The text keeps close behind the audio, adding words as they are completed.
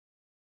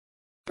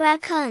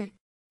Braocoon.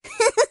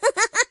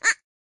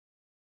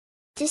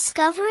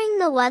 Discovering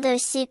the weather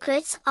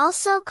secrets,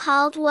 also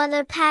called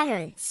weather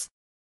patterns.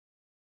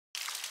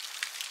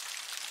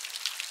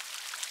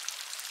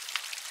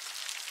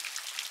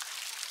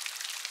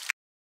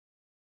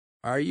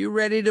 Are you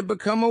ready to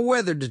become a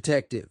weather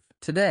detective?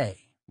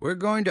 Today, we're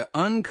going to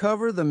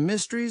uncover the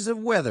mysteries of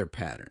weather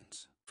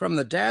patterns. From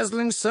the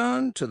dazzling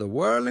sun to the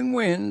whirling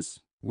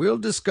winds, we'll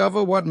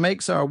discover what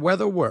makes our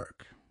weather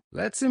work.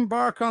 Let's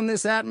embark on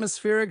this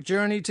atmospheric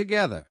journey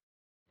together.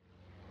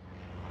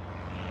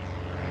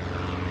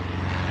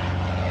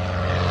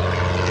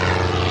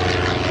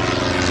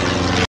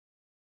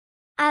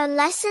 Our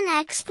lesson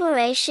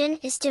exploration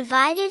is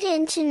divided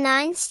into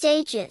 9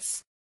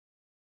 stages.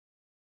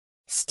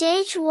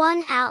 Stage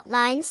 1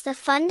 outlines the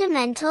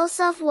fundamentals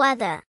of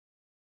weather.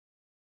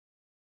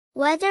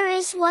 Weather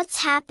is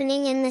what's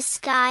happening in the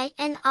sky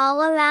and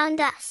all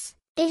around us.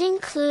 It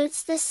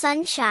includes the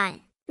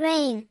sunshine,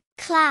 rain,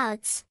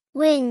 clouds,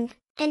 wind,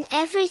 and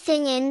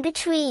everything in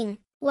between.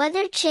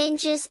 Weather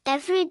changes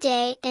every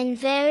day and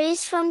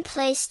varies from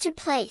place to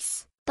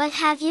place. But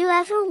have you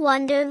ever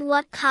wondered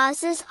what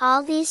causes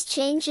all these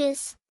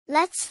changes?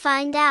 Let's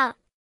find out.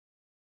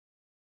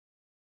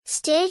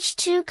 Stage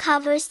 2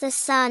 covers the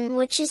sun,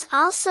 which is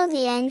also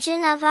the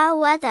engine of our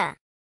weather.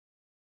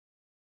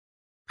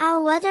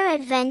 Our weather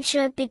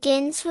adventure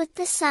begins with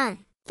the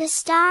sun, the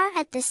star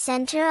at the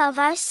center of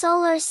our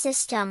solar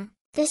system.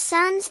 The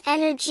sun's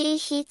energy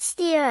heats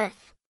the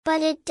earth,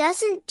 but it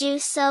doesn't do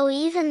so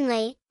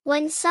evenly.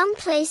 When some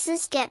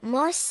places get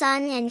more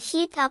sun and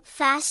heat up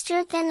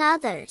faster than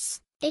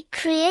others, it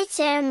creates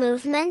air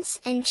movements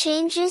and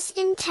changes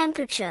in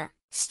temperature,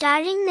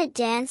 starting the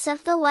dance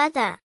of the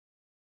weather.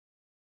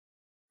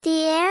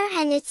 The air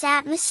and its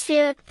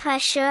atmospheric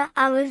pressure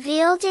are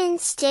revealed in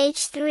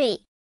Stage 3.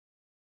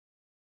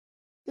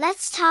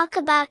 Let's talk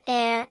about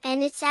air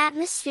and its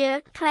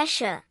atmospheric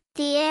pressure.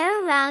 The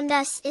air around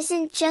us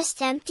isn't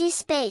just empty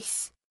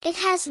space. It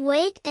has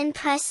weight and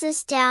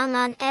presses down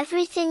on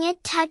everything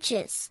it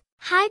touches.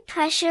 High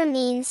pressure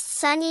means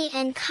sunny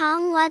and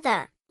calm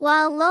weather,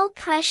 while low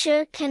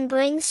pressure can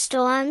bring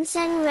storms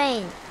and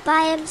rain.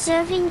 By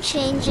observing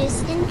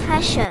changes in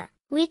pressure,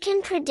 we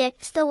can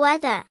predict the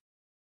weather.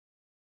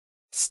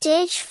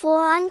 Stage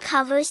 4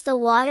 uncovers the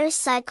water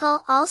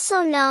cycle,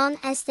 also known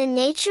as the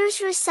nature's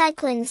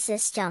recycling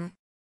system.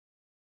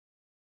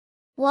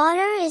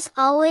 Water is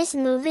always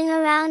moving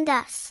around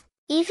us,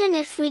 even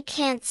if we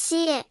can't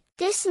see it.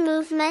 This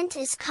movement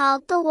is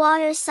called the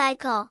water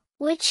cycle,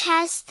 which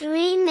has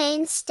 3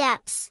 main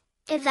steps: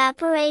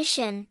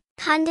 evaporation,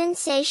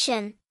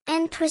 condensation,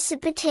 and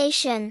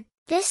precipitation.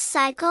 This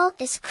cycle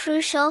is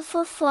crucial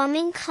for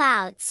forming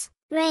clouds,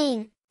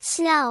 rain,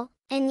 snow,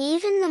 and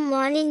even the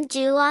morning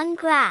dew on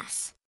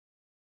grass.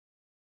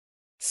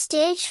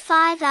 Stage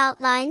 5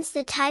 outlines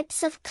the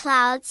types of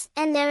clouds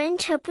and their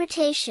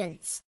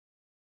interpretations.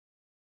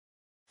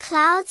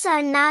 Clouds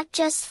are not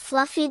just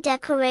fluffy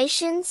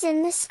decorations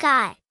in the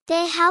sky.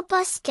 They help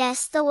us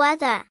guess the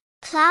weather.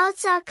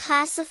 Clouds are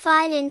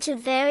classified into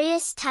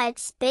various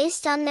types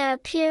based on their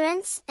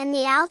appearance and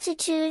the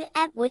altitude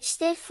at which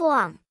they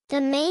form.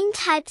 The main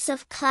types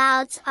of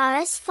clouds are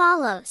as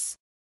follows.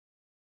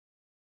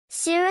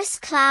 Cirrus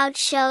cloud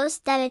shows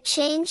that a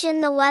change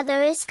in the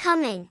weather is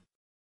coming.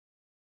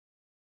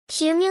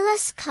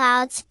 Cumulus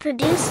clouds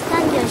produce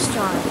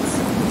thunderstorms.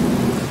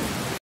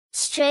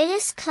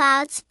 Stratus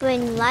clouds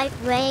bring light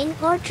rain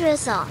or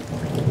drizzle.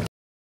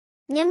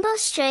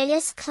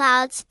 Nimbostratus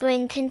clouds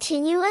bring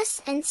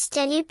continuous and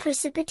steady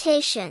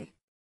precipitation.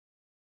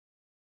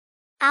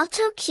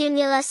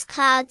 Altocumulus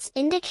clouds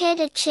indicate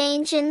a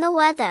change in the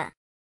weather.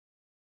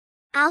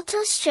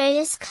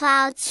 Altostratus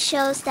clouds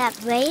shows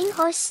that rain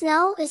or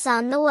snow is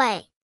on the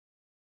way.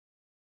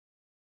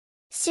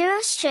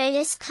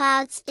 Cirrostratus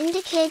clouds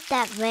indicate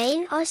that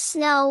rain or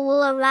snow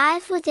will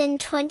arrive within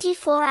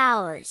 24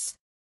 hours.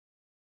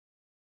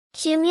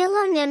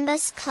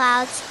 Cumulonimbus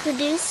clouds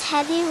produce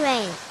heavy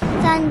rain,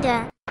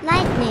 thunder,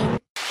 lightning,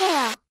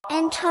 hail,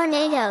 and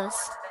tornadoes.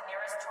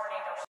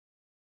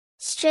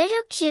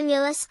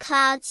 Stratocumulus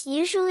clouds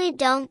usually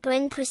don't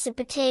bring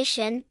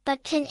precipitation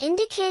but can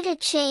indicate a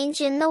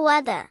change in the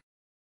weather.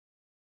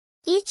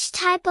 Each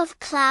type of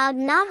cloud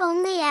not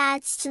only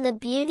adds to the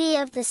beauty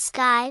of the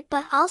sky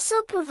but also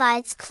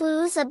provides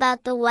clues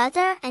about the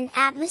weather and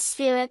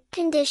atmospheric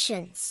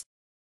conditions.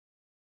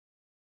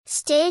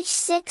 Stage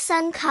 6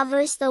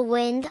 uncovers the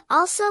wind,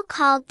 also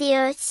called the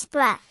Earth's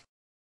breath.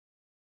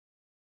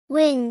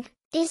 Wind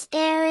is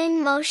air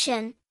in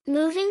motion,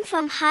 moving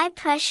from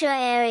high-pressure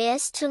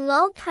areas to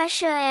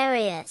low-pressure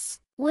areas.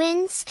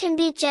 Winds can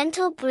be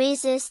gentle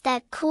breezes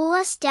that cool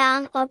us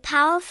down or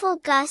powerful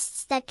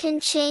gusts that can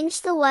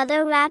change the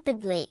weather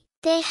rapidly.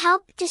 They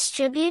help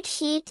distribute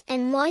heat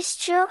and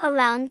moisture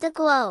around the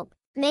globe,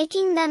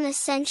 making them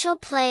essential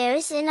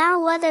players in our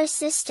weather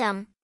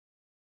system.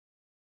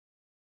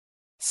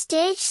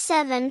 Stage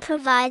 7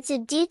 provides a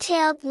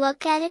detailed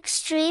look at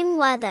extreme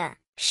weather,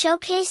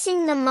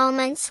 showcasing the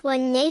moments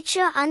when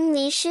nature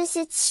unleashes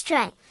its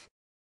strength.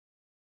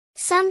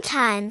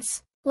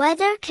 Sometimes,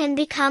 Weather can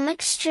become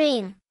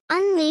extreme,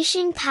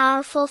 unleashing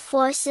powerful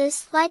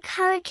forces like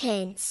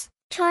hurricanes,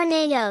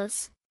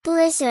 tornadoes,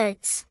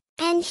 blizzards,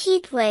 and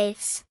heat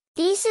waves.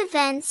 These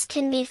events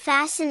can be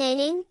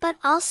fascinating but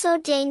also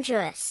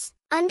dangerous.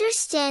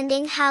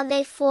 Understanding how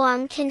they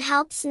form can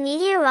help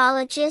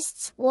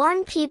meteorologists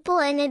warn people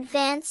in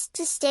advance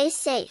to stay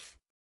safe.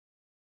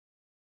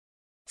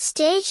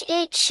 Stage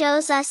 8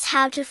 shows us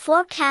how to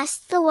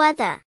forecast the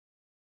weather.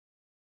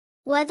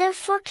 Weather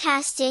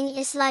forecasting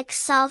is like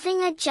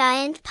solving a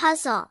giant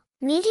puzzle.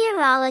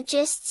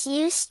 Meteorologists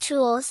use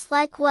tools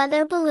like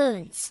weather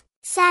balloons,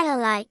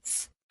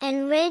 satellites,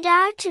 and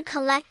radar to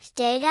collect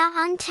data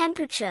on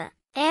temperature,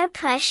 air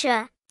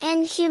pressure,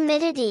 and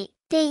humidity.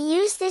 They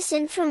use this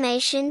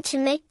information to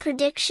make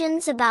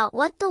predictions about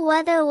what the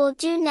weather will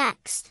do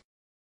next.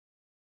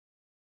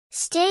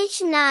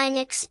 Stage 9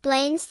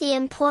 explains the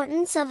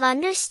importance of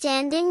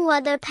understanding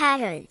weather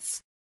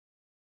patterns.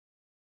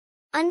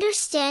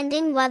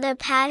 Understanding weather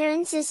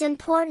patterns is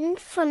important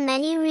for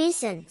many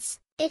reasons.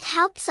 It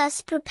helps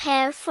us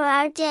prepare for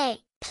our day,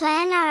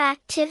 plan our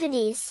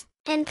activities,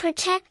 and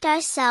protect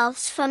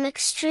ourselves from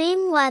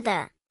extreme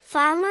weather.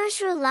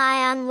 Farmers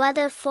rely on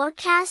weather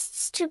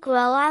forecasts to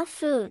grow our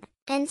food,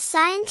 and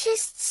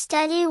scientists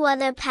study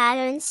weather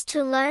patterns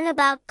to learn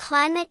about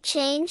climate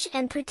change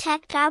and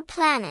protect our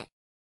planet.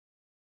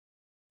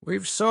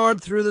 We've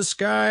soared through the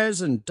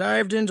skies and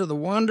dived into the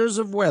wonders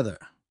of weather,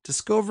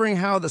 discovering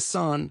how the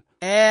sun,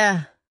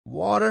 air,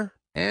 water,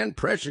 and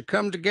pressure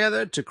come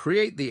together to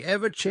create the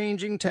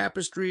ever-changing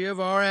tapestry of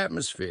our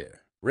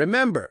atmosphere.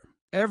 Remember,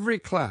 every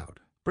cloud,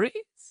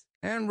 breeze,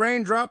 and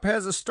raindrop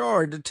has a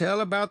story to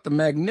tell about the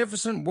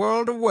magnificent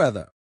world of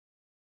weather.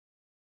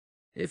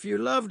 If you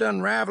loved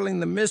unraveling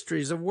the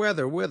mysteries of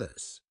weather with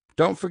us,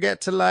 don't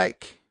forget to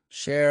like,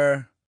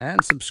 share,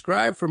 and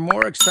subscribe for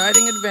more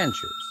exciting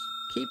adventures.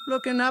 Keep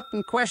looking up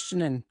and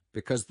questioning,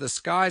 because the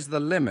sky's the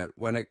limit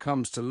when it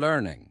comes to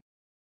learning.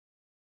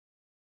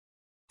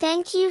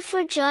 Thank you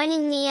for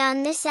joining me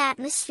on this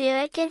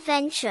atmospheric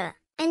adventure.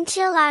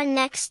 Until our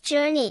next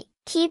journey,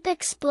 keep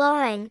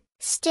exploring,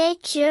 stay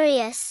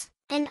curious,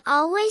 and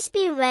always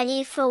be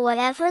ready for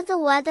whatever the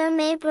weather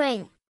may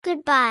bring.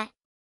 Goodbye.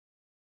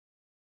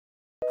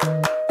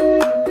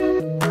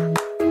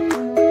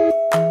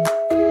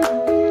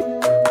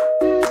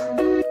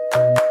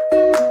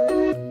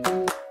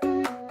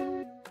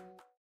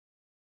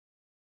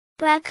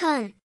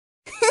 Braocoon.